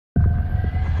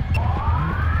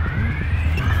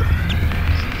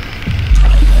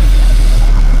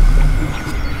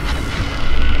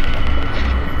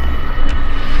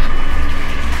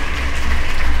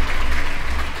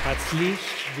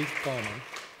Cohen.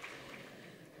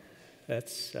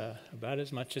 That's about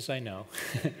as much as I know.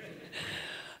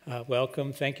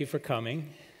 Welcome. Thank you for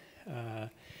coming.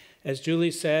 As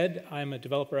Julie said, I'm a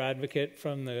developer advocate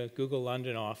from the Google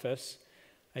London office.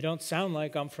 I don't sound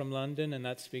like I'm from London, and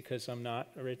that's because I'm not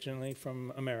originally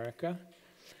from America.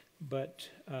 But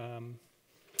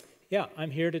yeah,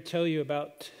 I'm here to tell you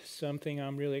about something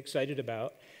I'm really excited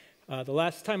about. The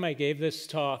last time I gave this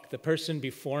talk, the person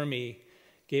before me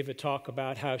gave a talk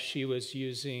about how she was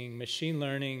using machine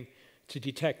learning to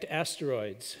detect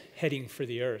asteroids heading for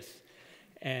the Earth.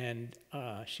 And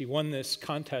she won this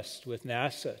contest with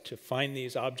NASA to find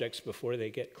these objects before they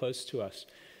get close to us.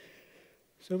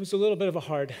 So it was a little bit of a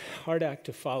hard act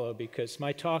to follow, because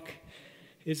my talk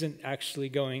isn't actually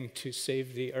going to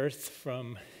save the Earth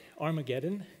from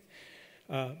Armageddon.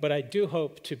 But I do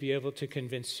hope to be able to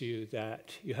convince you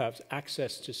that you have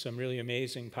access to some really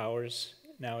amazing powers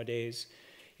nowadays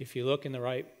if you look in the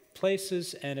right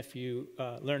places and if you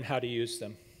learn how to use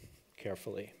them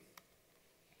carefully.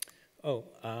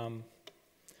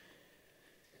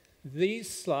 These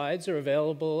slides are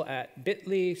available at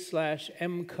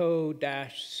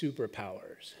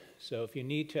bit.ly/mco-superpowers. So if you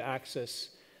need to access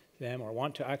them or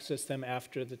want to access them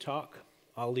after the talk,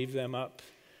 I'll leave them up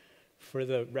for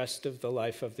the rest of the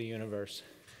life of the universe.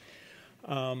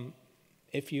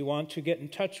 If you want to get in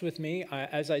touch with me,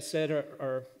 as I said,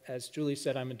 or as Julie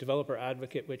said, I'm a developer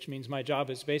advocate, which means my job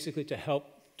is basically to help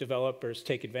developers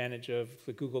take advantage of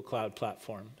the Google Cloud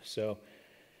platform. So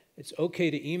it's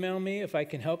okay to email me if I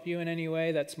can help you in any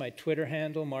way. That's my Twitter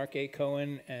handle, Marc A.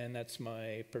 Cohen, and that's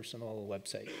my personal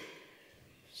website.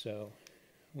 So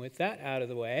with that out of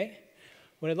the way,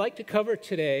 what I'd like to cover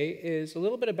today is a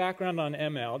little bit of background on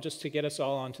ML, just to get us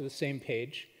all onto the same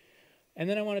page. And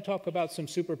then I want to talk about some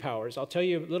superpowers. I'll tell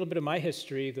you a little bit of my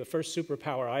history, the first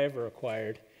superpower I ever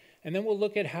acquired. And then we'll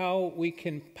look at how we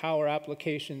can power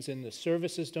applications in the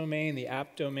services domain, the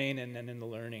app domain, and then in the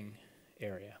learning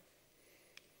area.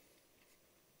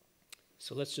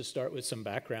 So let's just start with some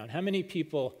background. How many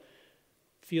people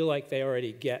feel like they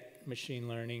already get machine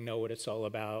learning, know what it's all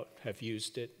about, have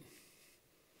used it?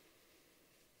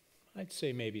 I'd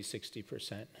say maybe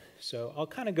 60%. So I'll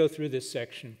kind of go through this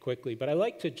section quickly, but I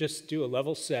like to just do a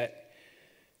level set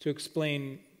to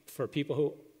explain for people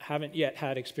who haven't yet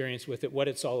had experience with it what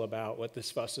it's all about, what this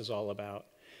fuss is all about.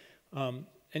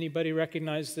 Anybody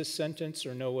recognize this sentence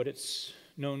or know what it's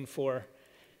known for?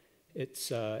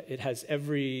 It has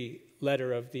every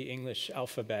letter of the English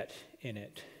alphabet in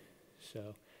it.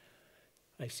 So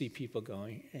I see people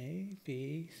going, A,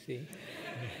 B, C.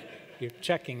 You're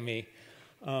checking me.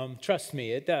 Trust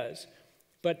me, it does.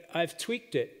 But I've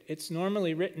tweaked it. It's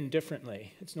normally written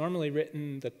differently. It's normally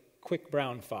written the quick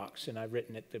brown fox, and I've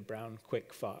written it the brown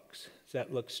quick fox. Does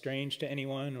that look strange to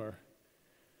anyone, or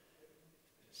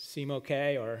seem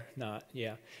okay, or not?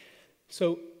 Yeah.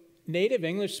 So native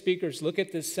English speakers look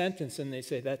at this sentence and they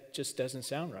say, that just doesn't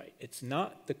sound right. It's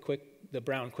not the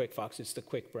brown quick fox, it's the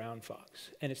quick brown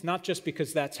fox. And it's not just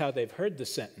because that's how they've heard the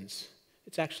sentence.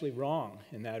 It's actually wrong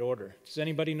in that order. Does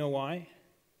anybody know why?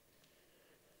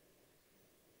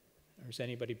 Or is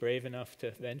anybody brave enough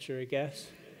to venture a guess?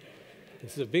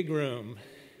 This is a big room.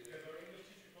 Because our English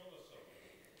teacher told us so.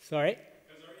 Sorry?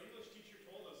 Because our English teacher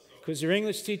told us so. Because your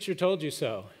English teacher told you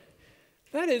so.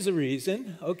 That is a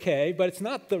reason, okay, but it's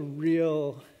not the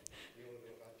real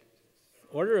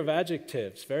order of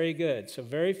adjectives. Very good. So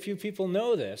very few people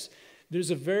know this.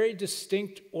 There's a very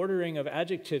distinct ordering of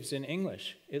adjectives in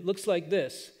English. It looks like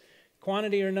this.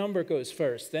 Quantity or number goes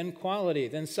first, then quality,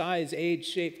 then size, age,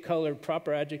 shape, color,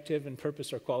 proper adjective, and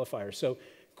purpose or qualifier. So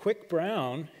quick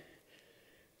brown,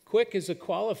 quick is a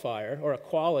qualifier or a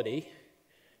quality,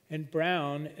 and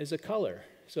brown is a color.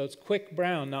 So it's quick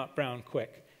brown, not brown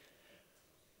quick.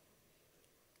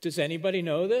 Does anybody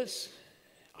know this?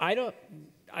 I've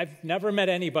never met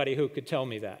anybody who could tell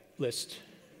me that list.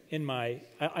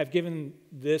 I've given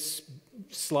this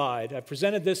slide, I've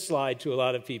presented this slide to a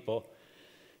lot of people,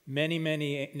 many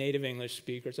native English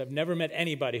speakers. I've never met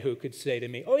anybody who could say to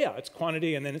me, oh yeah, it's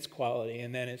quantity, and then it's quality,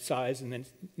 and then it's size, and then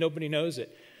nobody knows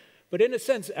it. But in a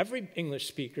sense, every English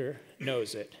speaker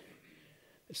knows it,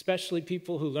 especially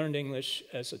people who learned English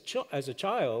as a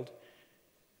child,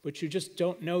 but you just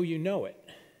don't know you know it.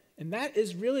 And that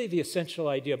is really the essential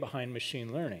idea behind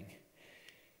machine learning.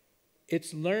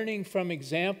 It's learning from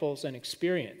examples and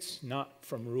experience, not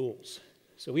from rules.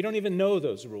 So we don't even know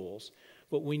those rules,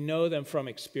 but we know them from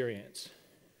experience.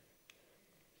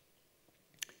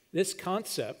 This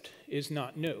concept is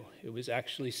not new. It was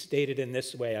actually stated in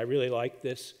this way. I really like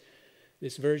this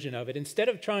version of it. Instead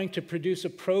of trying to produce a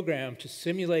program to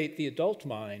simulate the adult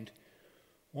mind,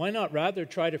 Why not rather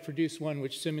try to produce one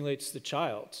which simulates the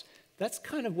child's? That's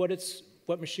kind of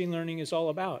what machine learning is all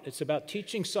about. It's about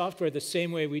teaching software the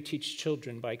same way we teach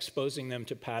children, by exposing them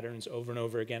to patterns over and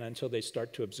over again until they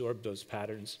start to absorb those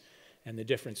patterns and the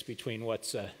difference between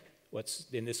what's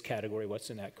in this category, what's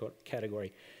in that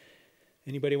category.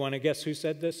 Anybody want to guess who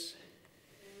said this?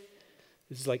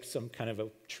 This is like some kind of a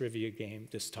trivia game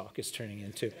this talk is turning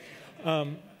into.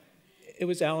 It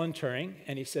was Alan Turing,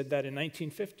 and he said that in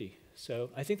 1950. So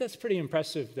I think that's pretty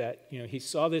impressive that he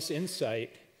saw this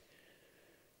insight,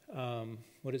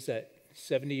 what is that,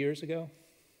 70 years ago?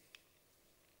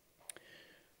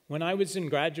 When I was in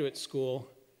graduate school,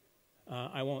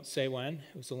 I won't say when,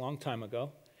 it was a long time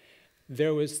ago,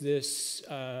 there was this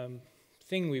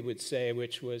thing we would say,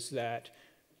 which was that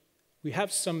we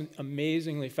have some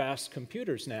amazingly fast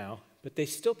computers now, but they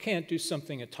still can't do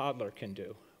something a toddler can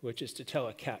do, which is to tell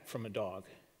a cat from a dog.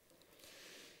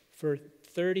 For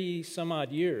 30 some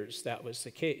odd years, that was the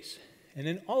case. And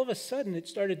then all of a sudden, it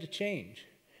started to change.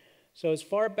 So as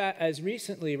far back as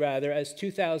recently, rather, as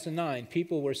 2009,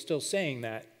 people were still saying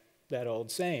that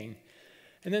old saying.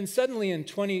 And then suddenly in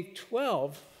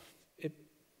 2012,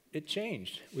 it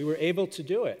changed. We were able to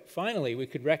do it. Finally, we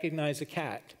could recognize a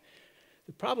cat.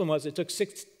 The problem was it took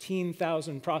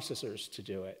 16,000 processors to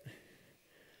do it.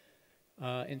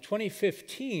 In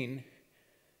 2015,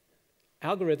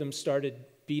 algorithms started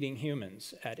beating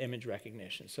humans at image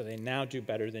recognition, so they now do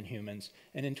better than humans.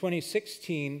 And in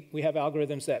 2016, we have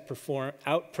algorithms that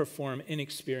outperform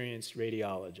inexperienced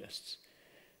radiologists.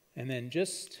 And then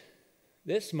just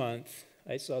this month,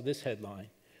 I saw this headline.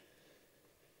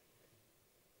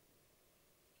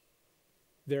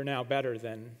 They're now better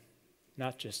than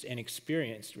not just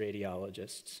inexperienced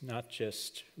radiologists, not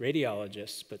just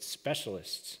radiologists, but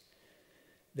specialists.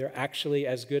 They're actually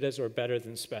as good as or better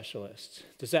than specialists.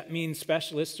 Does that mean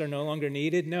specialists are no longer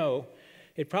needed? No.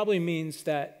 It probably means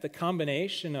that the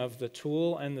combination of the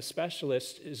tool and the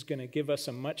specialist is going to give us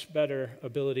a much better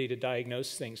ability to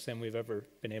diagnose things than we've ever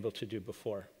been able to do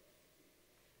before.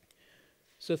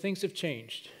 So things have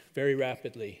changed very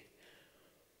rapidly.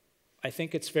 I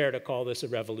think it's fair to call this a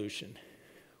revolution.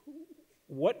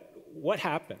 What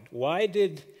happened? Why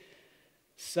did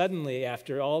suddenly,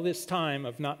 after all this time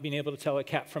of not being able to tell a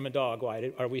cat from a dog,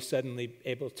 are we suddenly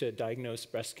able to diagnose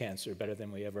breast cancer better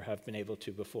than we ever have been able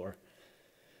to before?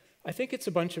 I think it's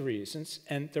a bunch of reasons,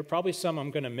 and there are probably some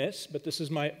I'm going to miss, but this is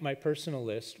my personal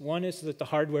list. One is that the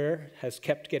hardware has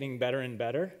kept getting better and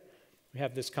better. We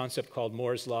have this concept called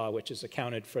Moore's Law, which has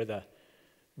accounted for the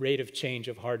rate of change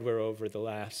of hardware over the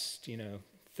last,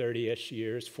 30-ish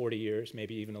years, 40 years,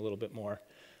 maybe even a little bit more.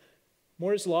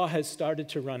 Moore's Law has started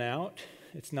to run out.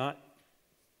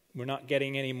 We're not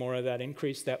getting any more of that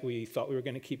increase that we thought we were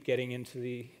going to keep getting into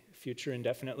the future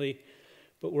indefinitely.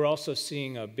 But we're also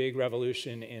seeing a big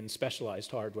revolution in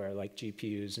specialized hardware like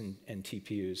GPUs and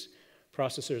TPUs,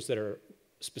 processors that are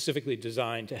specifically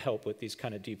designed to help with these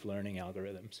kind of deep learning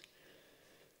algorithms.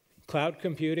 Cloud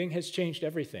computing has changed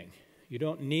everything. You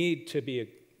don't need to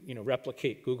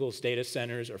replicate Google's data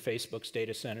centers or Facebook's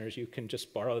data centers. You can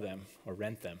just borrow them or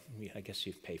rent them. I guess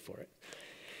you pay for it.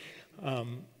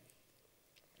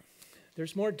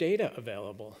 There's more data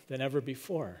available than ever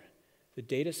before. The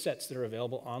data sets that are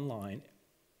available online,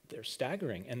 they're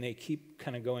staggering, and they keep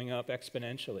kind of going up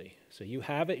exponentially. So you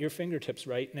have at your fingertips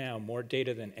right now more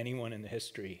data than anyone in the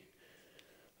history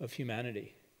of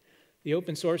humanity. The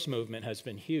open source movement has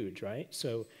been huge, right?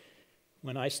 So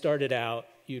when I started out,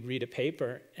 you'd read a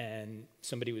paper and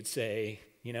somebody would say,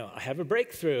 I have a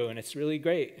breakthrough and it's really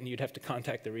great. And you'd have to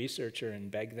contact the researcher and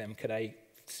beg them, could I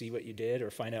see what you did or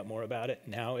find out more about it?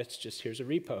 Now it's just, here's a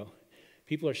repo.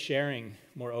 People are sharing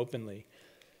more openly.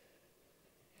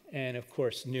 And of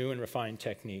course, new and refined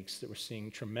techniques that we're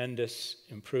seeing tremendous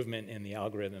improvement in the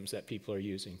algorithms that people are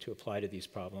using to apply to these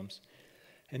problems.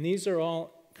 And these are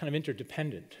all kind of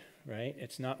interdependent, right?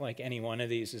 It's not like any one of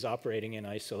these is operating in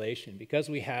isolation. Because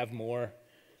we have more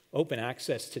open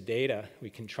access to data, we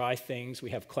can try things. We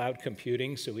have cloud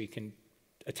computing, so we can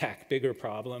attack bigger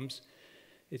problems.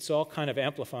 It's all kind of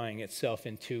amplifying itself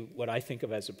into what I think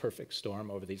of as a perfect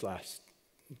storm over these last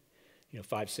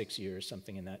 5-6 years,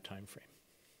 something in that time frame.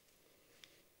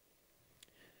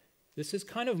 This is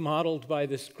kind of modeled by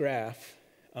this graph.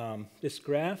 This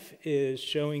graph is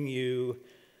showing you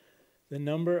the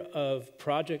number of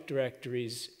project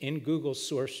directories in Google's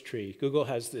source tree. Google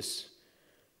has this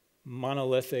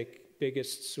monolithic,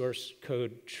 biggest source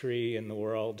code tree in the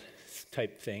world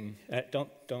type thing. Don't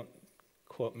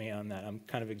quote me on that. I'm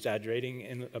kind of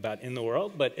exaggerating about in the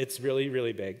world, but it's really,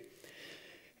 really big.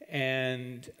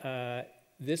 And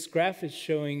this graph is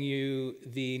showing you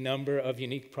the number of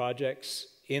unique projects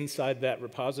inside that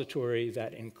repository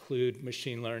that include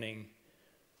machine learning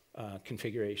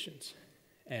configurations.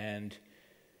 And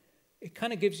it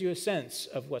kind of gives you a sense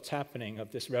of what's happening,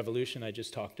 of this revolution I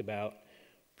just talked about.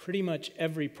 Pretty much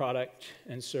every product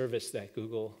and service that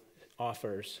Google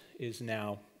offers is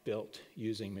now built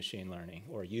using machine learning,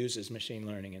 or uses machine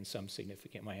learning in some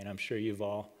significant way. And I'm sure you've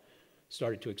all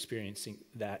started to experiencing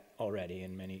that already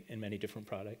in many different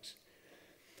products.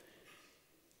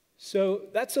 So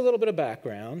that's a little bit of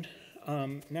background.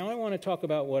 Now I want to talk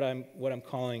about what I'm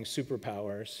calling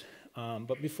superpowers.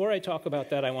 But before I talk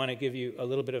about that, I want to give you a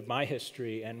little bit of my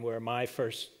history and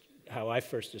how I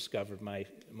first discovered my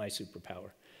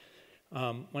superpower.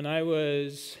 When I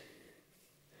was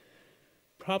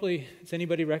probably, does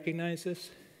anybody recognize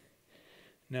this?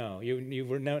 No,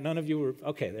 none of you were.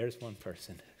 Okay, there's one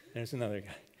person. There's another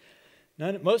guy.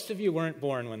 Most of you weren't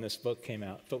born when this book came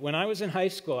out. But when I was in high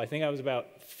school, I think I was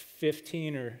about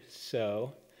 15 or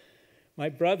so, my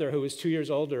brother, who was 2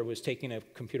 years older, was taking a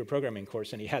computer programming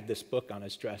course, and he had this book on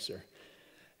his dresser.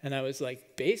 And I was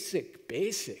like, basic,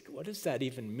 what does that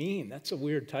even mean? That's a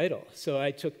weird title. So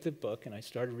I took the book, and I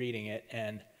started reading it,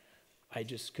 and I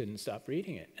just couldn't stop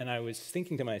reading it. And I was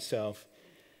thinking to myself,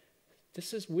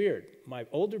 this is weird. My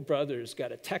older brother's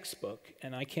got a textbook,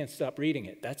 and I can't stop reading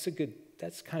it. That's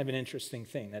kind of an interesting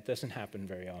thing. That doesn't happen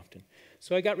very often.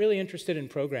 So I got really interested in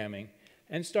programming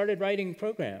and started writing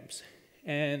programs.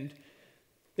 And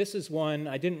this is one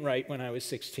I didn't write when I was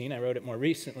 16. I wrote it more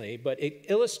recently, but it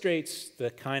illustrates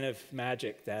the kind of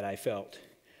magic that I felt.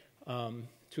 To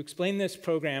explain this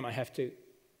program, I have to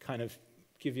kind of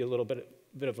give you a little bit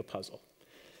of a puzzle.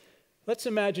 Let's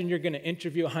imagine you're going to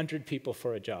interview 100 people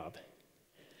for a job.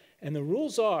 And the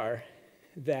rules are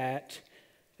that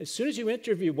as soon as you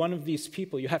interview one of these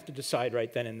people, you have to decide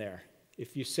right then and there.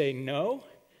 If you say no,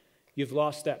 you've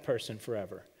lost that person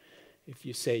forever. If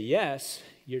you say yes,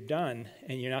 you're done,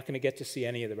 and you're not going to get to see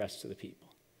any of the rest of the people.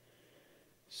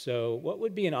 So what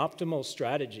would be an optimal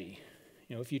strategy?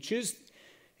 You know,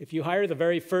 if you hire the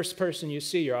very first person you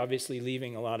see, you're obviously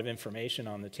leaving a lot of information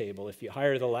on the table. If you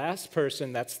hire the last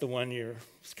person, that's the one you're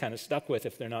kind of stuck with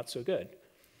if they're not so good.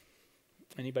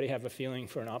 Anybody have a feeling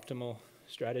for an optimal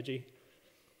strategy?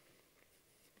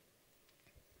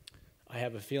 I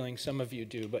have a feeling some of you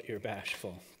do, but you're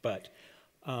bashful. But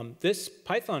this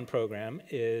Python program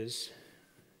is,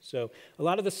 so a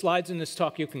lot of the slides in this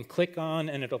talk you can click on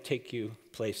and it'll take you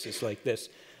places like this.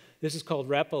 This is called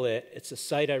Replit. It's a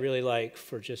site I really like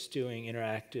for just doing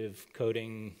interactive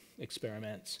coding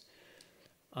experiments.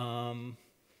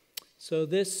 So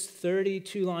this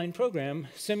 32-line program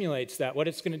simulates that. What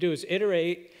it's going to do is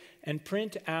iterate and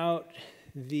print out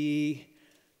the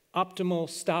optimal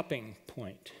stopping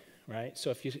point. Right? So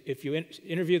if you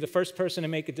interview the first person to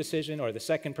make a decision or the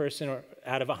second person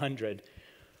out of 100,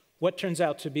 what turns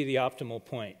out to be the optimal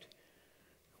point?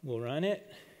 We'll run it,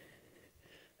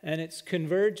 and it's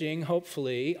converging,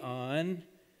 hopefully, on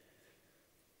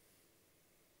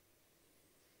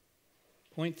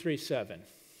 0.37.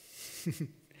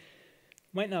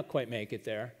 Might not quite make it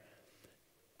there.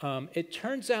 It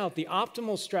turns out the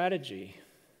optimal strategy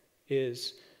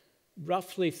is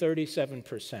roughly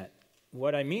 37%.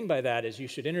 What I mean by that is you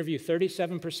should interview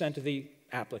 37% of the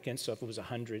applicants. So if it was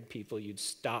 100 people, you'd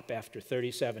stop after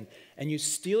 37. And you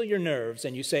steel your nerves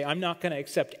and you say, I'm not going to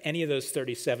accept any of those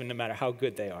 37 no matter how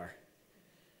good they are.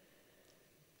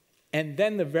 And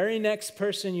then the very next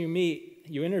person you meet,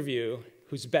 you interview,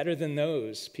 who's better than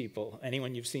those people,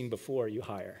 anyone you've seen before, you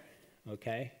hire.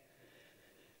 Okay?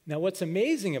 Now what's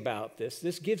amazing about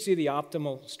this gives you the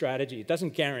optimal strategy. It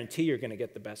doesn't guarantee you're going to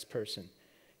get the best person.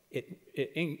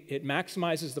 It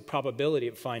maximizes the probability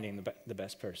of finding the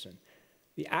best person.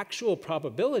 The actual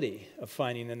probability of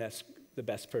finding the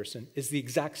best person is the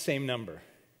exact same number.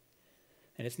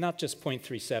 And it's not just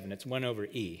 0.37, it's 1 over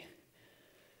e.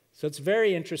 So it's a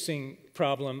very interesting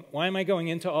problem. Why am I going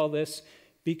into all this?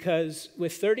 Because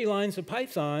with 30 lines of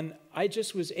Python, I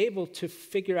just was able to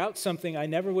figure out something I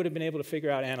never would have been able to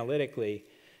figure out analytically.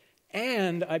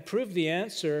 And I proved the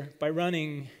answer by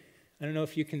running, I don't know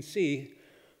if you can see,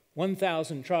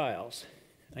 1,000 trials.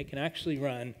 I can actually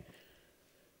run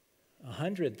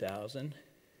 100,000.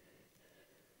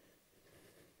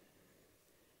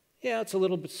 Yeah, it's a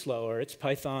little bit slower. It's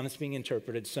Python. It's being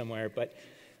interpreted somewhere. But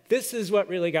this is what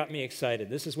really got me excited.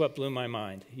 This is what blew my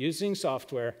mind. Using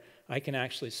software, I can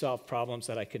actually solve problems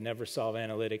that I could never solve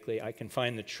analytically. I can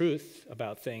find the truth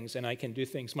about things, and I can do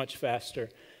things much faster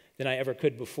than I ever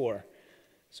could before.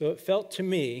 So it felt to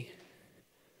me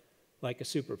like a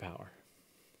superpower.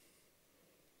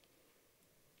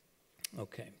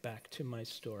 Okay, back to my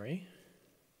story.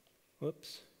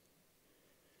 Whoops.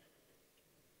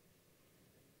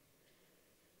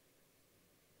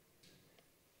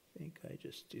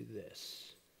 just do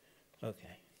this.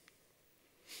 Okay.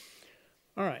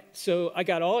 All right, so I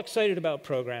got all excited about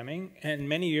programming, and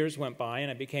many years went by,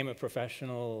 and I became a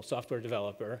professional software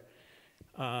developer.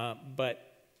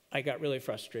 But I got really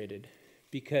frustrated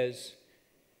because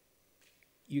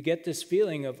you get this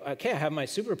feeling of, okay, I have my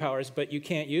superpowers, but you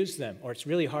can't use them, or it's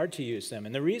really hard to use them.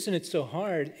 And the reason it's so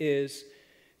hard is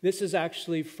this is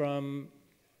actually from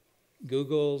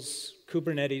Google's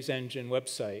Kubernetes engine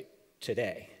website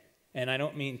today. And I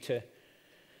don't mean to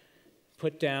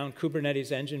put down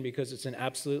Kubernetes engine because it's an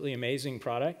absolutely amazing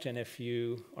product, and if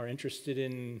you are interested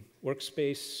in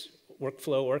workspace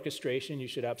workflow orchestration, you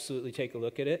should absolutely take a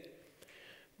look at it.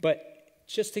 But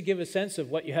just to give a sense of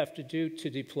what you have to do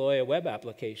to deploy a web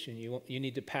application, you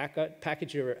need to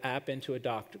package your app into a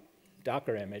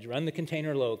Docker image, run the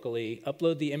container locally,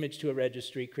 upload the image to a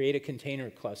registry, create a container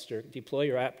cluster, deploy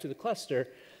your app to the cluster,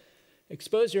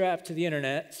 expose your app to the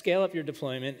internet, scale up your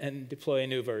deployment, and deploy a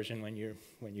new version when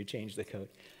you change the code.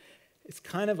 It's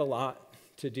kind of a lot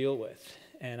to deal with,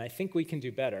 and I think we can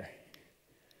do better.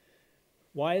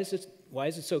 Why is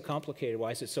it so complicated?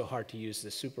 Why is it so hard to use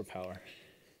this superpower?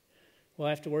 Well, I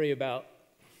have to worry about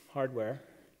hardware.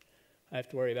 I have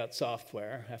to worry about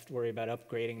software. I have to worry about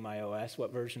upgrading my OS.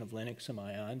 What version of Linux am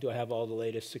I on? Do I have all the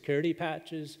latest security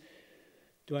patches?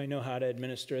 Do I know how to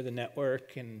administer the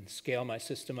network and scale my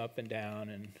system up and down?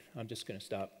 And I'm just going to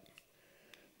stop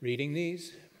reading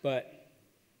these. But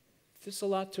there's a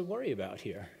lot to worry about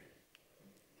here.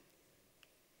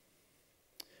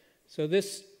 So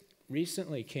this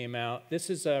recently came out. This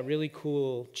is a really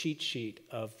cool cheat sheet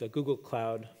of the Google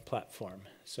Cloud Platform.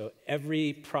 So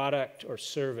every product or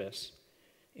service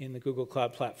in the Google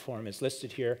Cloud Platform is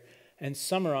listed here and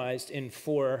summarized in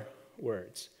 4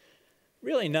 words.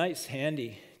 Really nice,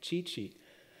 handy cheat sheet.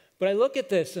 But I look at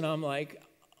this and I'm like,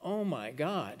 oh my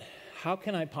God, how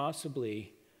can I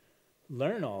possibly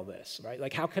learn all this, right?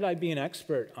 Like, how could I be an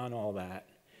expert on all that?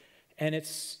 And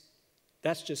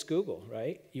that's just Google,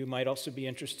 right? You might also be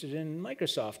interested in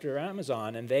Microsoft or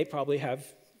Amazon, and they probably have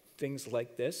things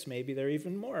like this. Maybe they're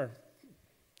even more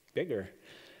bigger.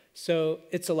 So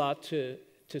it's a lot to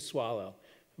swallow.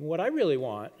 What I really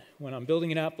want when I'm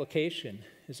building an application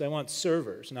is I want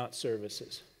servers, not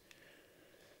services.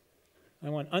 I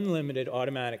want unlimited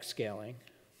automatic scaling.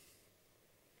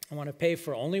 I want to pay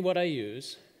for only what I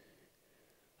use.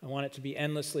 I want it to be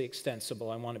endlessly extensible.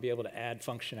 I want to be able to add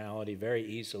functionality very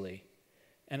easily.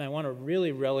 And I want to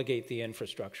really relegate the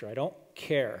infrastructure. I don't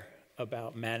care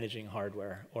about managing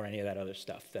hardware or any of that other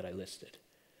stuff that I listed.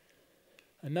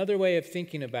 Another way of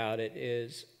thinking about it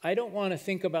is I don't want to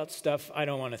think about stuff I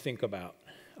don't want to think about.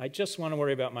 I just want to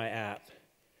worry about my app.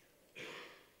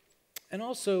 And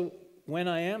also, when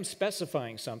I am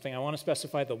specifying something, I want to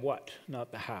specify the what,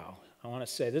 not the how. I want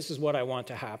to say, this is what I want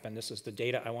to happen. This is the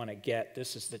data I want to get.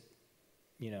 This is the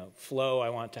flow I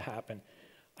want to happen.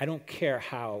 I don't care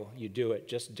how you do it,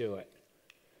 just do it.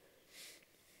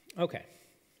 Okay.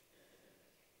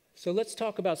 So let's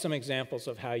talk about some examples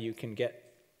of how you can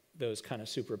get those kind of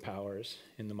superpowers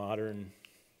in the modern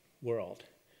world.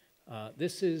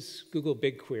 This is Google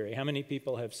BigQuery. How many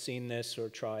people have seen this or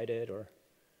tried it or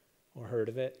heard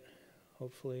of it?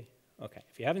 Hopefully. Okay.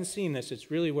 If you haven't seen this, it's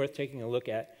really worth taking a look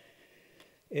at.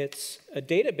 It's a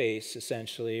database,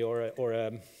 essentially, or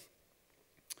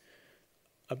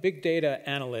a big data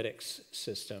analytics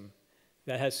system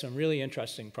that has some really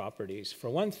interesting properties. For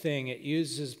one thing, it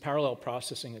uses parallel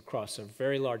processing across a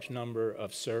very large number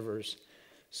of servers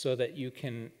so that you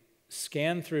can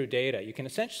scan through data. You can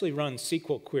essentially run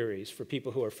SQL queries for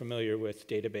people who are familiar with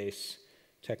database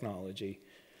technology.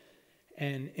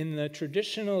 And in the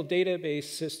traditional database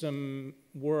system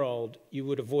world, you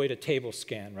would avoid a table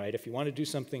scan, right? If you want to do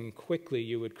something quickly,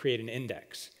 you would create an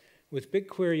index. With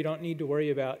BigQuery, you don't need to worry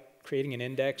about creating an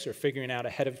index or figuring out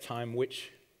ahead of time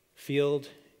which field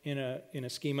in a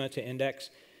schema to index.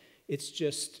 It's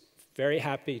just very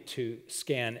happy to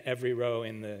scan every row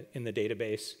in the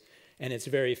database, and it's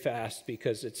very fast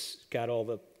because it's got all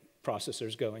the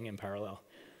processors going in parallel.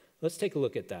 Let's take a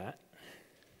look at that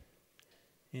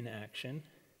in action.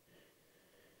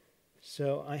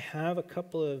 So I have a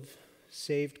couple of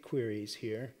saved queries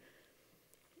here.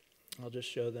 I'll just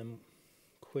show them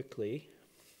quickly.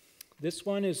 This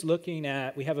one is looking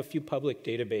at, we have a few public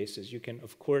databases. You can,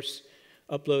 of course,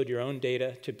 upload your own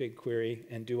data to BigQuery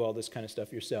and do all this kind of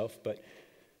stuff yourself, but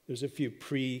there's a few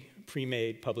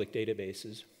pre-made public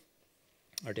databases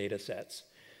or data sets.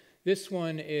 This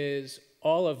one is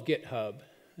all of GitHub,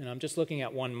 and I'm just looking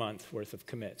at 1 month worth of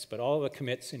commits, but all the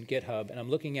commits in GitHub, and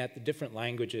I'm looking at the different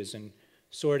languages and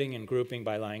sorting and grouping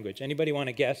by language. Anybody want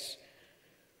to guess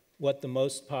what the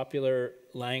most popular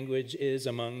language is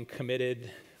among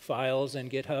committed files in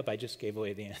GitHub? I just gave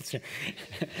away the answer.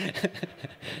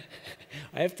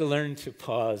 I have to learn to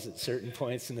pause at certain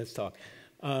points in this talk.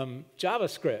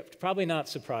 JavaScript, probably not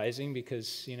surprising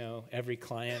because, you know, every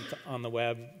client on the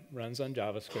web runs on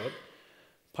JavaScript.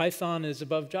 Python is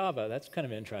above Java. That's kind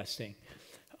of interesting.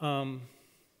 I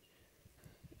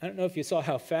don't know if you saw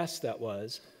how fast that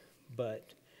was,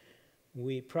 but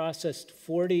we processed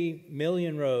 40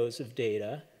 million rows of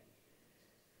data.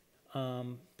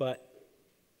 But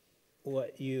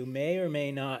what you may or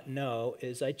may not know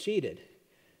is I cheated,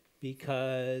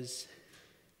 because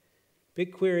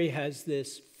BigQuery has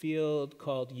this field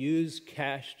called use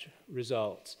cached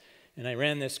results. And I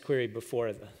ran this query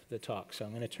before the talk, so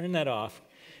I'm going to turn that off,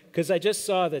 because I just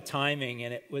saw the timing,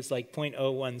 and it was like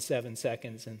 0.017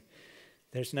 seconds, and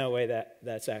there's no way that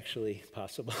that's actually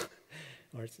possible,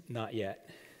 or it's not yet.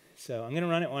 So I'm going to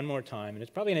run it one more time, and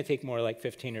it's probably going to take more like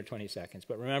 15 or 20 seconds.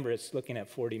 But remember, it's looking at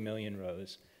 40 million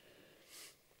rows.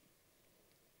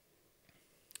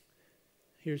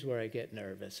 Here's where I get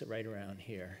nervous, right around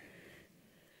here.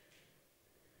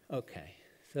 Okay,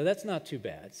 so that's not too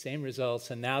bad. Same results,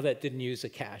 and now that didn't use a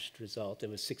cached result. It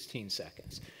was 16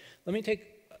 seconds. Let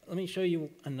me show you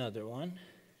another one.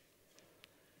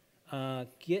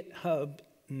 GitHub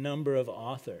number of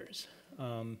authors.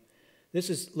 This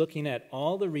is looking at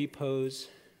all the repos,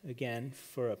 again,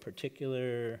 for a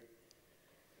particular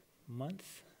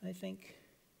month, I think.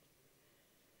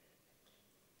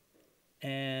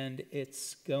 And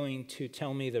it's going to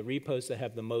tell me the repos that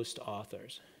have the most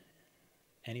authors.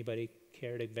 Anybody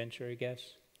care to venture a guess?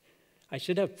 I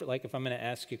should have, like, if I'm going to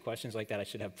ask you questions like that, I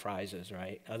should have prizes,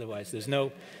 right? Otherwise, there's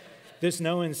no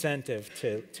incentive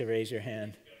to raise your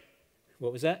hand.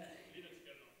 What was that?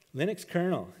 Linux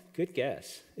kernel. Good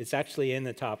guess. It's actually in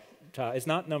the top. It's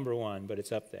not number one, but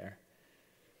it's up there.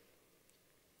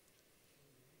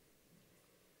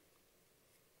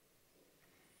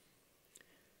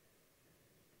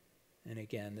 And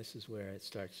again, this is where it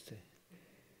starts to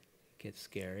get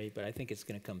scary, but I think it's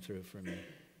going to come through for me.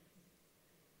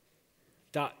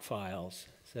 Dot files.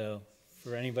 So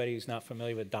for anybody who's not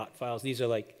familiar with dot files, these are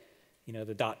like, you know,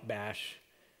 the .bash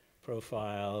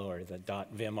profile or the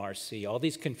 .vimrc, all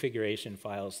these configuration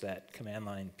files that command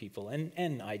line people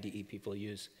and IDE people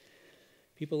use.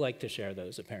 People like to share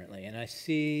those, apparently. And I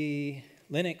see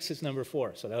Linux is number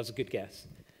 4, so that was a good guess.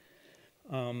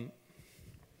 One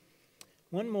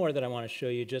more that I want to show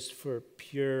you just for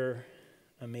pure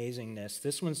amazingness.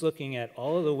 This one's looking at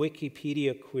all of the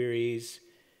Wikipedia queries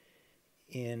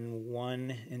in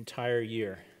one entire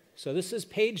year. So this is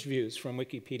page views from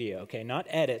Wikipedia, okay, not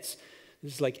edits.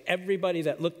 This is like everybody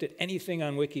that looked at anything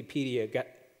on Wikipedia got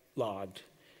logged,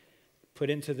 put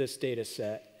into this data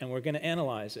set, and we're going to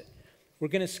analyze it. We're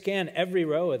going to scan every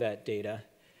row of that data,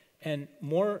 and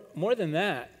more than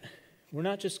that, we're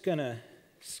not just going to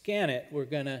scan it, we're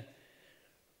going to,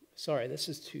 sorry, this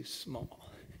is too small.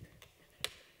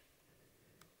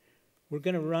 We're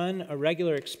going to run a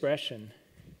regular expression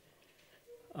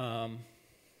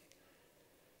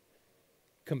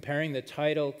comparing the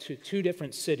title to 2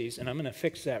 different cities, and I'm going to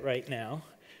fix that right now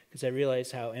because I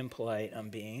realize how impolite I'm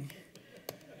being.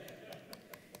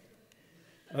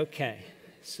 Okay,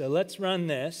 so let's run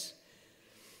this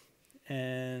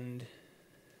and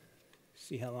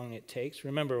see how long it takes.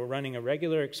 Remember, we're running a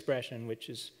regular expression, which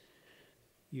is,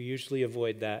 you usually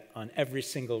avoid that on every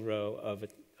single row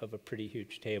of a pretty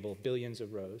huge table, billions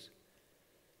of rows.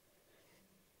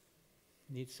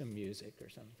 Need some music or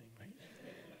something, right?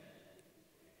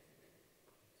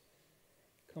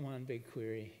 Come on,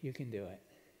 BigQuery, you can do it.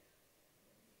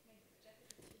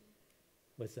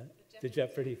 What's that? The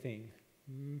Jeopardy theme.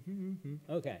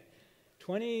 Okay,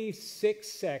 26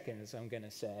 seconds, I'm going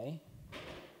to say.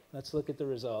 Let's look at the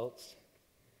results.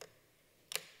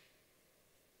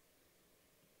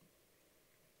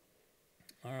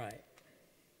 All right.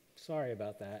 Sorry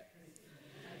about that.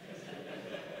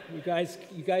 You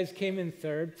guys came in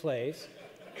 3rd place,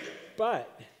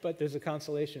 but there's a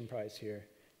consolation prize here.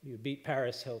 You beat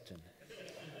Paris Hilton.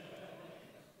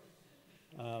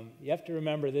 You have to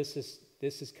remember this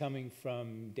is coming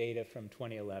from data from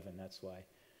 2011. That's why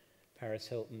Paris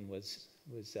Hilton was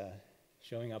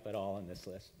showing up at all on this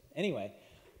list. Anyway,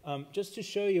 just to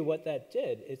show you what that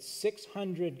did, it's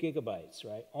 600 gigabytes,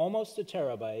 right? Almost a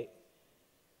terabyte,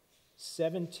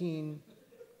 17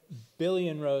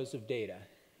 billion rows of data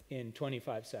in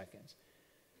 25 seconds.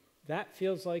 That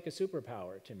feels like a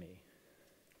superpower to me.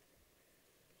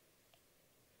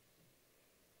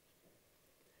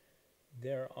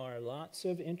 There are lots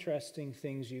of interesting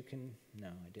things you can... No,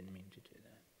 I didn't mean to do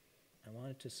that. I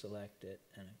wanted to select it,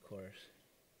 and of course...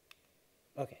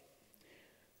 Okay.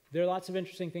 There are lots of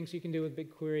interesting things you can do with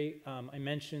BigQuery. I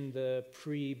mentioned the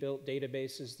pre-built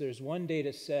databases. There's one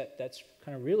data set that's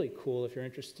kind of really cool if you're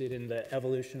interested in the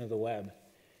evolution of the web.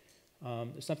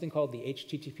 There's something called the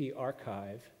HTTP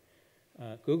archive.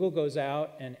 Google goes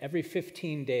out, and every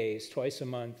 15 days, twice a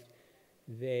month,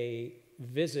 they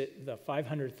visit the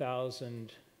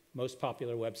 500,000 most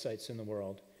popular websites in the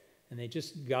world. And they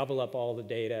just gobble up all the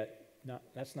data.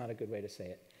 That's not a good way to say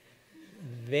it.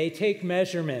 They take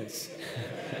measurements.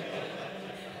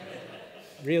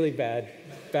 Really bad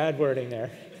wording there.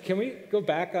 Can we go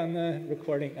back on the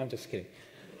recording? I'm just kidding.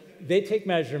 They take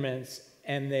measurements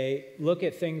and they look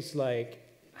at things like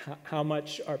how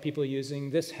much are people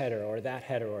using this header or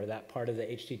that part of the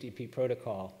HTTP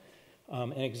protocol.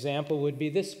 An example would be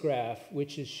this graph,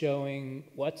 which is showing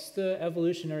what's the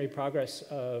evolutionary progress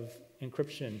of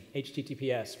encryption,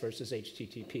 HTTPS versus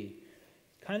HTTP.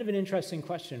 Kind of an interesting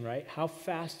question, right? How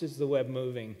fast is the web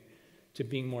moving to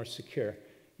being more secure?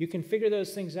 You can figure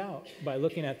those things out by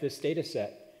looking at this data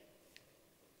set.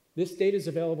 This data is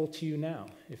available to you now.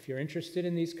 If you're interested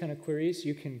in these kind of queries,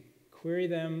 you can query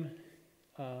them,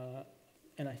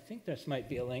 and I think this might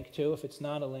be a link too. If it's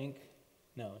not a link,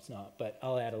 no, it's not, but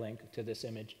I'll add a link to this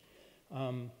image.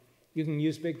 You can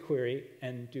use BigQuery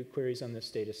and do queries on this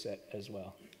data set as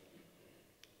well.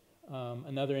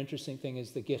 Another interesting thing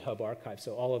is the GitHub archive.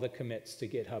 So all of the commits to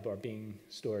GitHub are being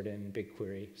stored in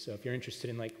BigQuery. So if you're interested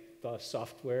in like the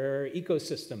software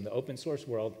ecosystem, the open source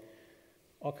world,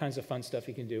 all kinds of fun stuff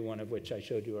you can do, one of which I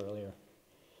showed you earlier.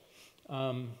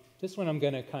 This one I'm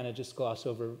going to kind of just gloss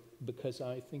over because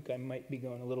I think I might be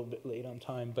going a little bit late on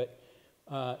time. But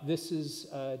this is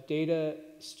Data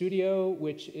Studio,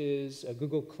 which is a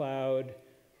Google Cloud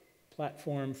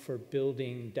platform for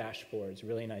building dashboards,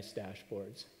 really nice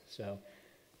dashboards. So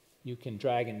you can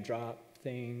drag and drop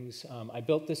things. I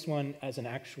built this one as an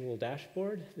actual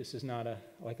dashboard. This is not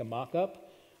like a mock-up.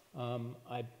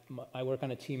 I work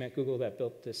on a team at Google that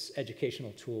built this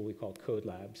educational tool we call Code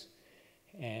Labs.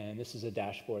 And this is a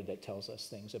dashboard that tells us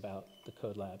things about the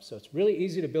Code Labs. So it's really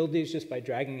easy to build these just by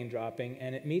dragging and dropping.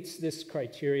 And it meets this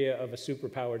criteria of a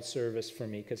superpowered service for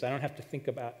me, because I don't have to think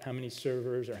about how many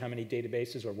servers or how many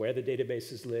databases or where the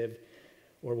databases live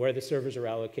or where the servers are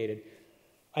allocated.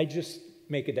 I just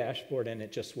make a dashboard and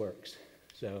it just works.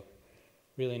 So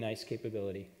really nice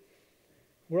capability.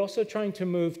 We're also trying to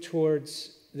move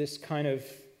towards this kind of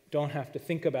don't have to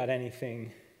think about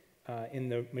anything in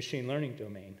the machine learning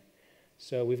domain.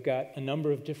 So we've got a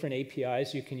number of different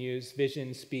APIs you can use,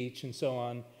 vision, speech, and so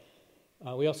on.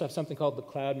 We also have something called the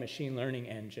Cloud Machine Learning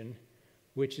Engine,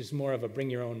 which is more of a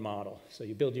bring your own model. So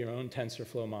you build your own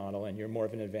TensorFlow model, and you're more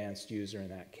of an advanced user in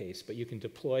that case. But you can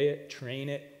deploy it, train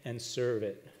it, and serve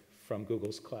it from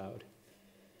Google's cloud.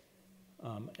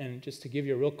 And just to give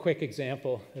you a real quick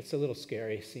example, it's a little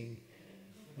scary seeing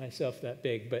myself that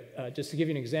big, but just to give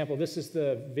you an example, this is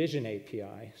the Vision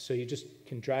API. So you just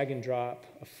can drag and drop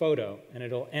a photo, and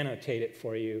it'll annotate it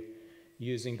for you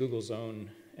using Google's own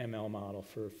ML model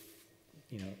for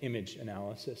image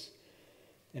analysis.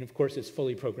 And of course, it's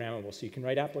fully programmable, so you can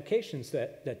write applications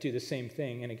that do the same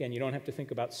thing. And again, you don't have to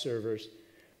think about servers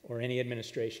or any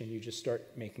administration. You just start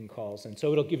making calls. And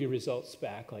so it'll give you results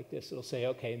back like this. It'll say,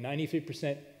 okay,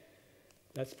 93%,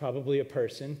 that's probably a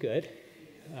person. Good.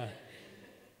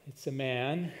 It's a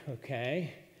man.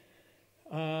 Okay.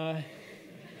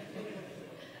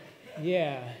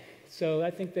 Yeah. So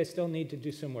I think they still need to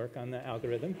do some work on the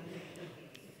algorithm.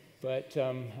 But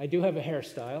I do have a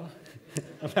hairstyle.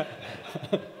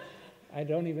 I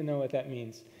don't even know what that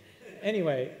means.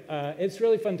 Anyway, it's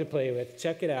really fun to play with.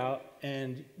 Check it out.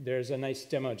 And there's a nice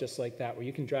demo just like that where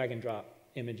you can drag and drop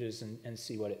images and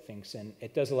see what it thinks. And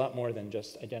it does a lot more than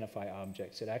just identify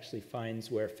objects. It actually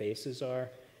finds where faces are,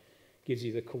 gives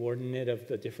you the coordinate of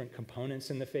the different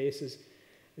components in the faces.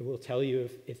 It will tell you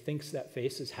if it thinks that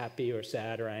face is happy or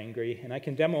sad or angry. And I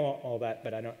can demo all that,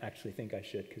 but I don't actually think I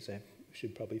should, because I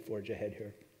should probably forge ahead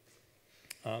here.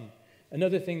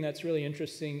 Another thing that's really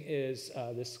interesting is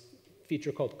this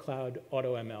feature called Cloud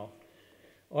AutoML.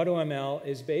 AutoML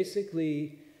is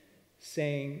basically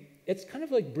saying, it's kind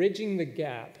of like bridging the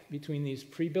gap between these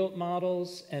pre-built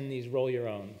models and these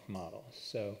roll-your-own models.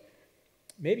 So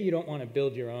maybe you don't want to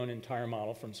build your own entire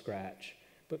model from scratch,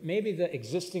 but maybe the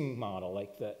existing model,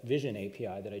 like the Vision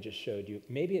API that I just showed you,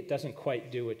 maybe it doesn't quite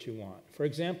do what you want. For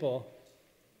example,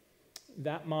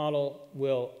 that model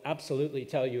will absolutely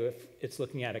tell you if it's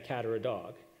looking at a cat or a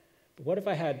dog. But what if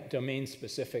I had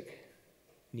domain-specific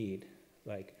need?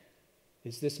 Like,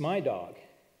 is this my dog?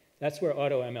 That's where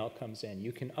AutoML comes in.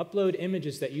 You can upload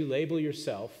images that you label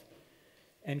yourself,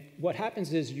 and what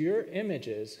happens is your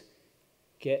images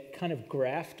get kind of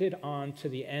grafted onto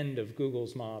the end of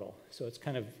Google's model. So it's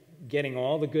kind of getting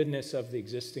all the goodness of the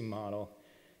existing model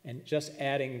and just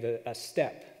adding a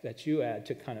step that you add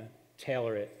to kind of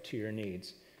tailor it to your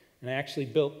needs. And I actually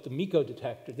built the Miko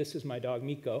detector. This is my dog,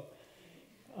 Miko.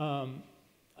 I'm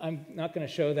not going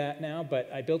to show that now, but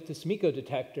I built this Miko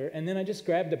detector, and then I just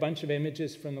grabbed a bunch of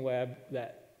images from the web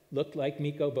that looked like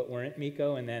Miko but weren't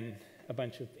Miko, and then a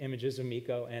bunch of images of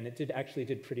Miko, and it actually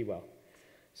did pretty well.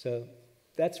 So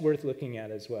that's worth looking at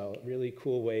as well. A really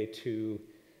cool way to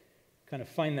kind of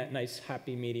find that nice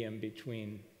happy medium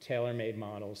between tailor-made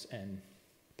models and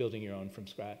building your own from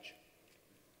scratch.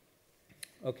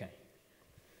 Okay.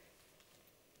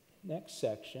 Next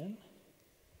section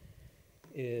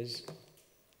is,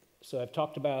 so I've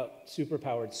talked about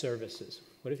superpowered services.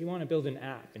 What if you want to build an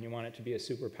app and you want it to be a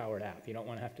superpowered app? You don't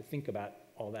want to have to think about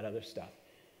all that other stuff.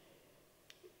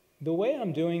 The way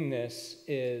I'm doing this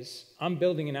is I'm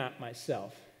building an app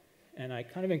myself, and I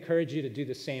kind of encourage you to do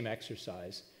the same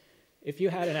exercise. If you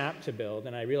had an app to build,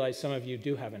 and I realize some of you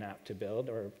do have an app to build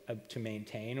or to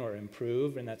maintain or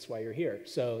improve, and that's why you're here,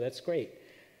 so that's great.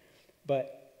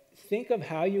 But think of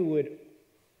how you would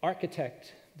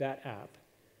architect that app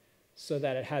so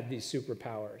that it had these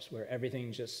superpowers where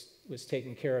everything just was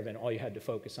taken care of and all you had to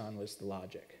focus on was the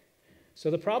logic. So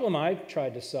the problem I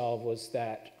tried to solve was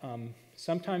that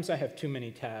sometimes I have too many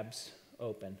tabs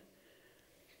open.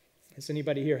 Has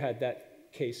anybody here had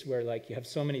that case where like you have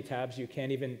so many tabs you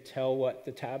can't even tell what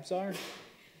the tabs are?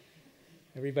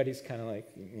 Everybody's kind of like,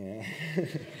 yeah.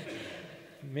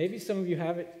 Maybe some of you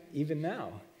have it even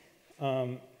now.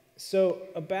 So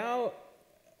about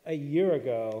a year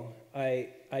ago, I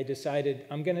decided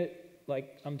I'm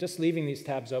just leaving these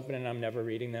tabs open and I'm never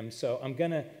reading them, so I'm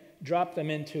going to drop them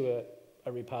into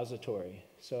a repository.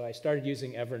 So I started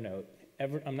using Evernote.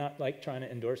 I'm not like trying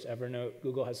to endorse Evernote.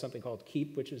 Google has something called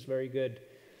Keep, which is very good.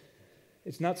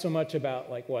 It's not so much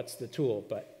about like what's the tool,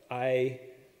 but I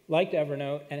liked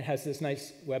Evernote, and it has this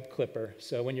nice web clipper.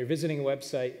 So when you're visiting a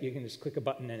website, you can just click a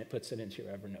button and it puts it into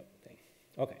your Evernote thing.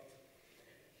 Okay.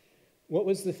 What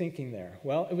was the thinking there?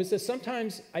 Well, it was that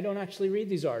sometimes I don't actually read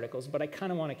these articles, but I kind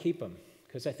of want to keep them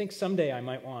because I think someday I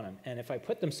might want them. And if I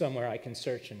put them somewhere, I can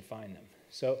search and find them.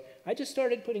 So I just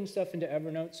started putting stuff into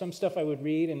Evernote. Some stuff I would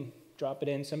read and drop it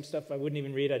in. Some stuff I wouldn't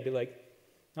even read. I'd be like,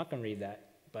 not going to read that,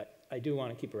 but I do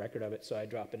want to keep a record of it, so I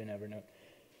drop it in Evernote.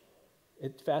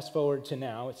 Fast forward to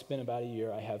now, it's been about a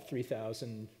year, I have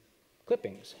 3,000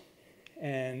 clippings.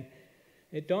 And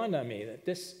it dawned on me that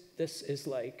this is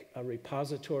like a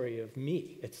repository of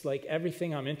me. It's like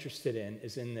everything I'm interested in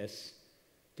is in this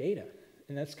data.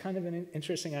 And that's kind of an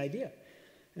interesting idea.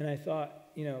 And I thought,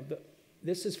 you know,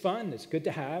 this is fun, it's good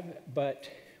to have, but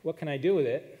what can I do with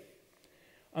it?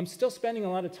 I'm still spending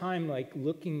a lot of time like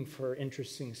looking for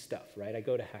interesting stuff, right? I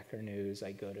go to Hacker News,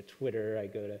 I go to Twitter, I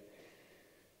go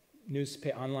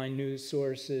to online news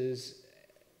sources,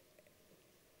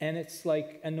 and it's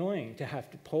like annoying to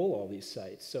have to poll all these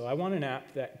sites. So I want an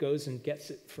app that goes and gets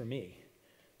it for me.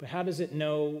 But how does it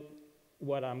know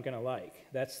what I'm going to like?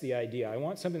 That's the idea. I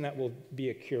want something that will be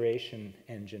a curation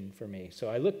engine for me. So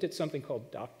I looked at something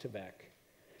called Doc2Vec.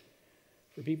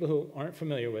 For people who aren't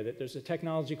familiar with it, there's a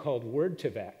technology called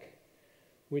Word2Vec,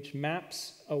 which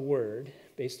maps a word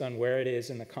based on where it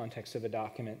is in the context of a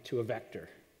document to a vector.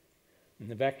 And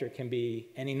the vector can be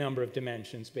any number of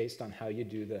dimensions based on how you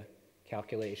do the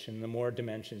calculation. The more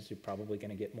dimensions, you're probably going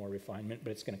to get more refinement,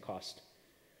 but it's going to cost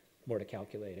more to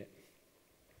calculate it.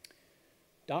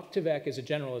 Doc2Vec is a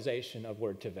generalization of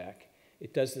Word2Vec.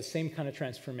 It does the same kind of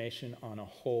transformation on a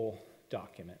whole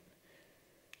document.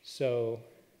 So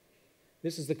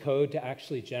this is the code to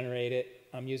actually generate it.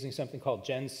 I'm using something called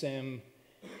GenSim.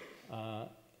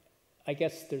 I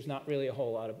guess there's not really a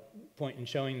whole lot of point in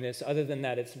showing this, other than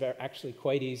that it's actually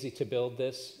quite easy to build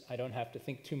this. I don't have to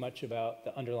think too much about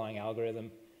the underlying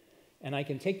algorithm. And I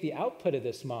can take the output of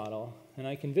this model and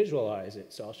I can visualize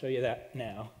it. So I'll show you that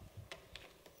now.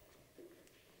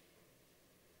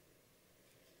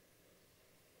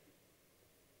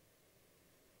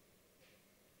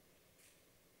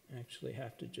 I actually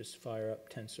have to just fire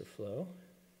up TensorFlow,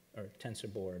 or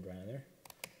TensorBoard rather.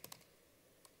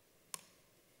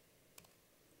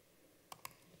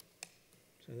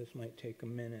 So this might take a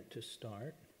minute to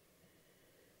start.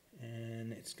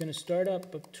 And it's going to start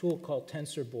up a tool called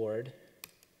TensorBoard,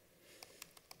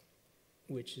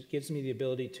 which gives me the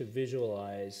ability to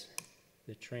visualize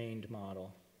the trained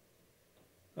model.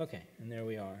 Okay, and there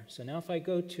we are. So now if I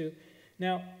go to,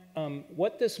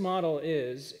 what this model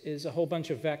is a whole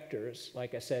bunch of vectors,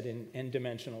 like I said, in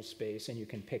n-dimensional space, and you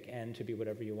can pick n to be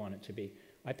whatever you want it to be.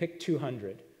 I picked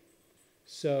 200.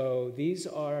 So these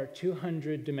are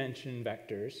 200 dimension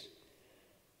vectors,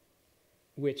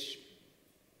 which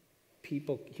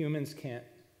humans can't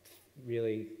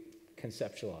really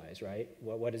conceptualize, right?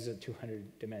 What does a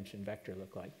 200 dimension vector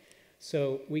look like?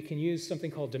 So we can use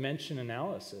something called dimension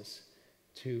analysis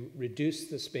to reduce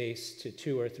the space to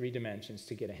 2 or 3 dimensions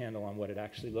to get a handle on what it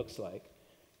actually looks like.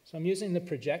 So I'm using the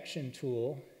projection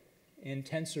tool in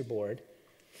TensorBoard,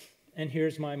 and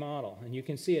here's my model. And you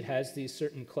can see it has these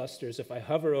certain clusters. If I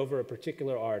hover over a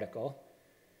particular article,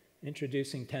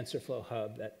 introducing TensorFlow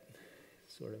Hub, that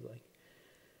sort of like,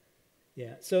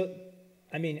 yeah. So,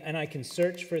 I mean, and I can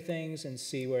search for things and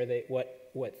see where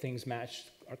what things match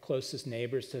our closest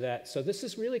neighbors to that. So this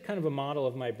is really kind of a model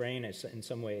of my brain in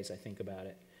some ways, I think about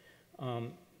it.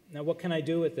 Now, what can I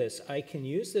do with this? I can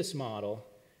use this model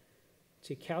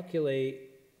to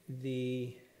calculate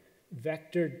the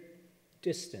vector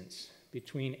distance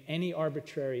between any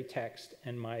arbitrary text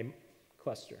and my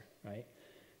cluster, right?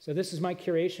 So this is my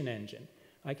curation engine.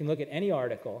 I can look at any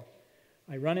article,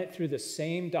 I run it through the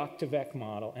same doc2vec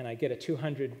model, and I get a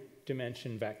 200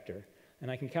 dimension vector. And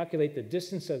I can calculate the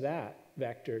distance of that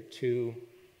vector to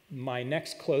my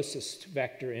next closest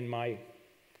vector in my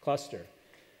cluster.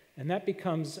 And that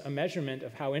becomes a measurement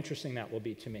of how interesting that will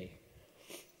be to me.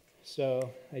 So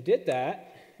I did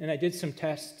that, and I did some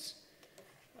tests.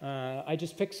 I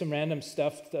just picked some random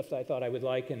stuff that I thought I would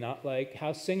like and not like.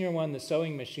 How Singer won the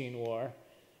sewing machine war,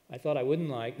 I thought I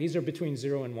wouldn't like. These are between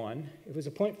 0 and 1. It was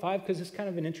a 0.5 because it's kind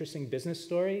of an interesting business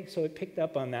story, so it picked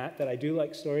up on that I do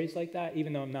like stories like that,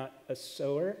 even though I'm not a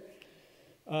sewer.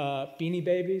 Beanie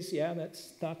Babies, yeah,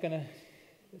 that's not going to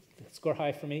score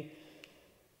high for me.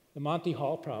 The Monty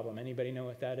Hall problem, anybody know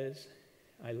what that is?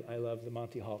 I love the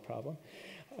Monty Hall problem.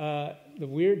 The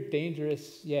weird,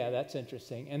 dangerous, yeah, that's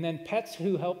interesting. And then pets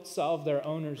who helped solve their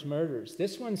owners' murders.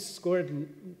 This one scored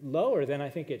lower than I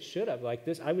think it should have. Like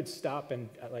this, I would stop and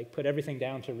like put everything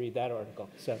down to read that article.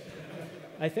 So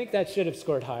I think that should have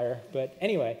scored higher. But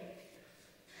anyway,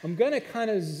 I'm going to kind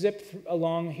of zip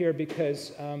along here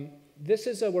because this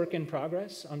is a work in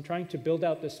progress. I'm trying to build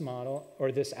out this model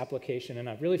or this application, and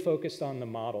I've really focused on the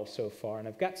model so far. And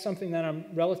I've got something that I'm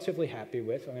relatively happy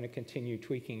with. I'm going to continue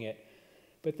tweaking it.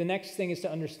 But the next thing is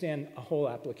to understand a whole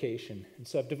application. And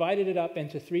so I've divided it up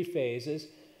into 3 phases,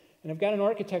 and I've got an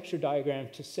architecture diagram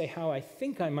to say how I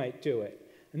think I might do it.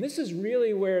 And this is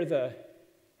really where the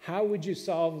how would you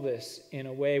solve this in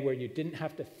a way where you didn't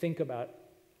have to think about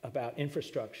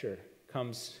infrastructure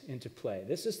comes into play.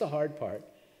 This is the hard part.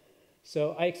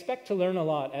 So I expect to learn a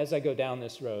lot as I go down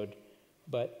this road,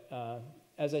 but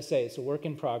as I say, it's a work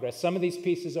in progress. Some of these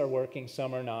pieces are working,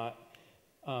 some are not.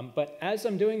 But as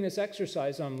I'm doing this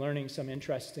exercise, I'm learning some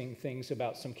interesting things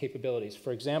about some capabilities.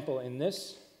 For example, in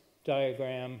this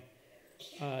diagram,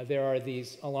 there are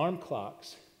these alarm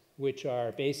clocks, which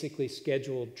are basically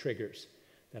scheduled triggers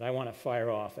that I want to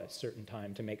fire off at a certain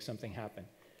time to make something happen.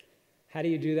 How do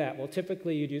you do that? Well,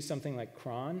 typically you'd use something like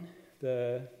cron,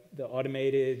 the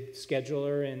automated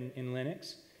scheduler in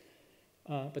Linux.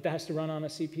 But that has to run on a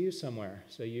CPU somewhere.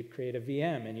 So you'd create a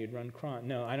VM and you'd run cron.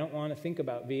 No, I don't want to think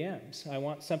about VMs. I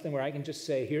want something where I can just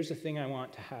say, here's the thing I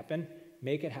want to happen,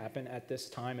 make it happen at this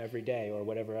time every day or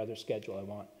whatever other schedule I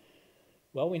want.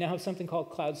 Well, we now have something called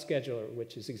Cloud Scheduler,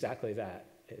 which is exactly that.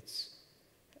 It's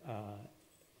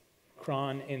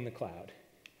cron in the cloud.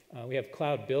 We have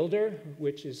Cloud Builder,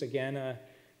 which is, again, a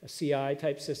CI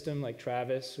type system like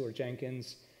Travis or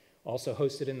Jenkins. Also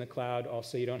hosted in the cloud.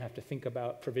 Also, you don't have to think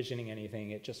about provisioning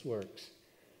anything. It just works.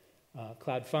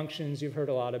 Cloud Functions, you've heard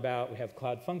a lot about. We have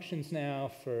Cloud Functions now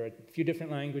for a few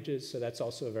different languages, so that's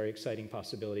also a very exciting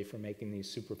possibility for making these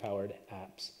super-powered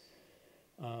apps.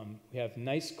 We have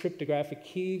nice cryptographic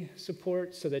key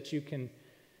support so that you can,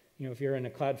 if you're in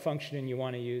a Cloud Function and you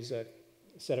want to use a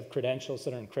set of credentials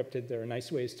that are encrypted, there are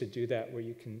nice ways to do that where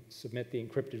you can submit the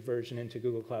encrypted version into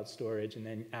Google Cloud Storage and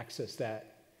then access that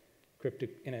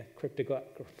in a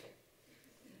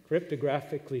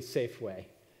cryptographically safe way.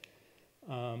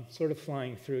 Sort of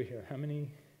flying through here. How many?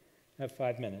 I have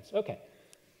 5 minutes. Okay.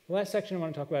 The last section I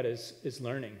want to talk about is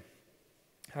learning.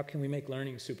 How can we make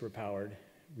learning super powered,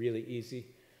 really easy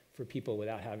for people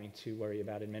without having to worry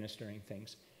about administering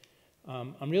things?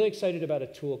 I'm really excited about a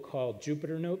tool called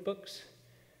Jupyter Notebooks.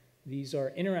 These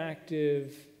are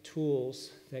interactive tools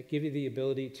that give you the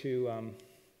ability to,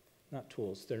 not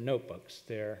tools, they're notebooks.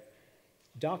 They're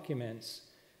documents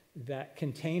that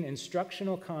contain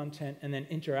instructional content and then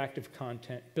interactive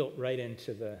content built right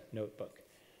into the notebook.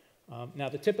 Now,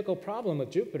 the typical problem with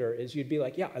Jupyter is you'd be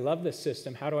like, yeah, I love this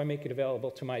system. How do I make it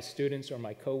available to my students or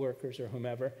my coworkers or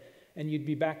whomever? And you'd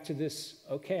be back to this,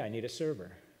 okay, I need a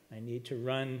server. I need to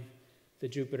run the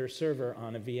Jupyter server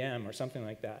on a VM or something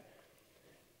like that.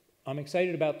 I'm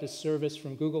excited about this service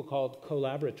from Google called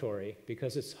Collaboratory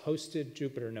because it's hosted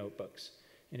Jupyter notebooks.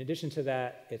 In addition to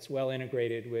that, it's well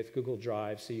integrated with Google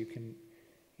Drive, so you can,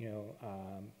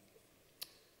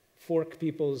 fork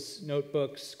people's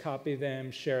notebooks, copy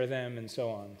them, share them, and so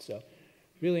on. So,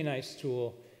 really nice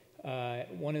tool.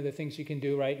 One of the things you can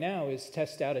do right now is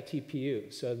test out a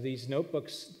TPU. So these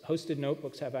notebooks, hosted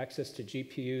notebooks, have access to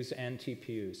GPUs and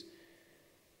TPUs.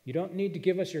 You don't need to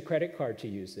give us your credit card to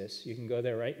use this. You can go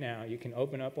there right now. You can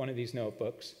open up one of these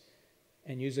notebooks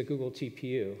and use a Google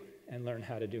TPU and learn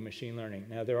how to do machine learning.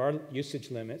 Now, there are usage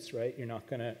limits, right? You're not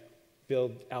going to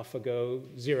build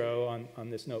AlphaGo 0 on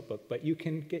this notebook, but you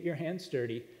can get your hands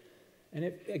dirty.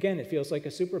 And again, it feels like a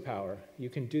superpower.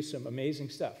 You can do some amazing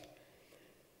stuff.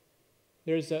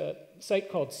 There's a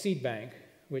site called SeedBank,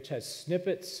 which has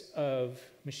snippets of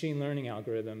machine learning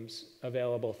algorithms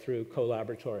available through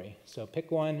Collaboratory. So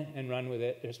pick one and run with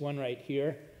it. There's one right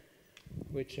here,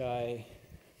 which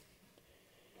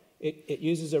it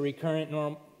uses a recurrent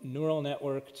neural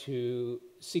network to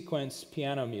sequence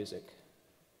piano music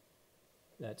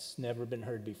that's never been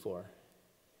heard before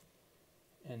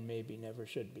and maybe never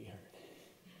should be heard.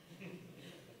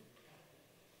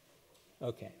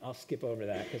 Okay, I'll skip over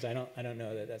that because I don't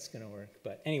know that that's going to work.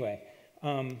 But anyway,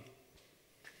 wrong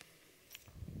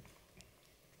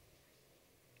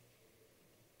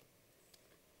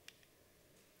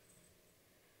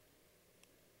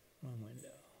window.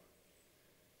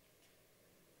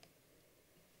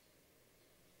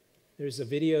 There's a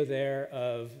video there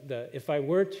of if I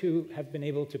were to have been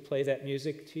able to play that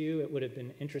music to you, it would have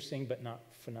been interesting but not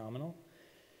phenomenal.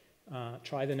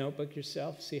 Try the notebook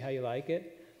yourself, see how you like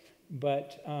it.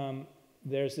 But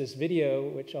there's this video,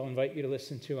 which I'll invite you to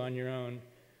listen to on your own,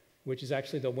 which is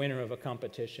actually the winner of a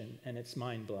competition, and it's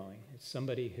mind-blowing. It's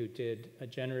somebody who did a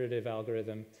generative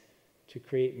algorithm to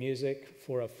create music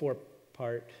for a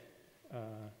 4-part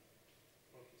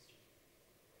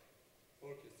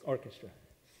orchestra.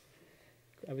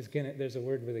 There's a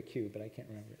word with a Q, but I can't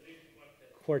remember it.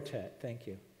 Quartet, thank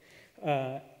you.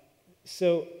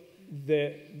 So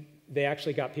they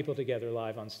actually got people together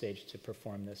live on stage to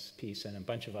perform this piece and a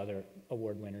bunch of other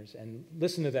award winners. And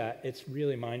listen to that. It's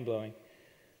really mind-blowing.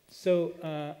 So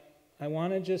I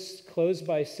want to just close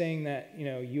by saying that,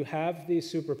 you have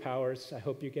these superpowers. I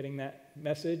hope you're getting that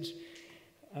message.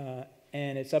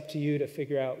 And it's up to you to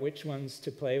figure out which ones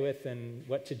to play with and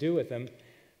what to do with them.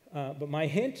 But my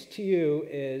hint to you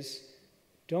is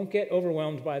don't get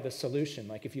overwhelmed by the solution.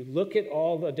 Like if you look at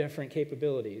all the different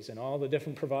capabilities and all the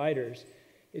different providers,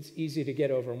 it's easy to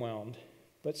get overwhelmed.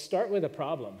 But start with a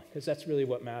problem, because that's really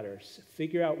what matters.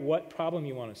 Figure out what problem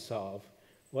you want to solve,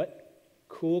 what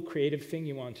cool, creative thing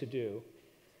you want to do,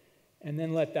 and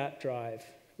then let that drive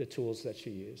the tools that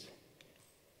you use.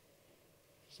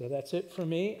 So that's it for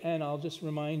me, and I'll just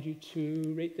remind you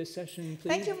to rate this session, please.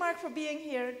 Thank you, Marc, for being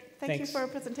here. Thank you for your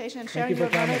presentation and Thank sharing you for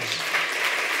your coming. knowledge.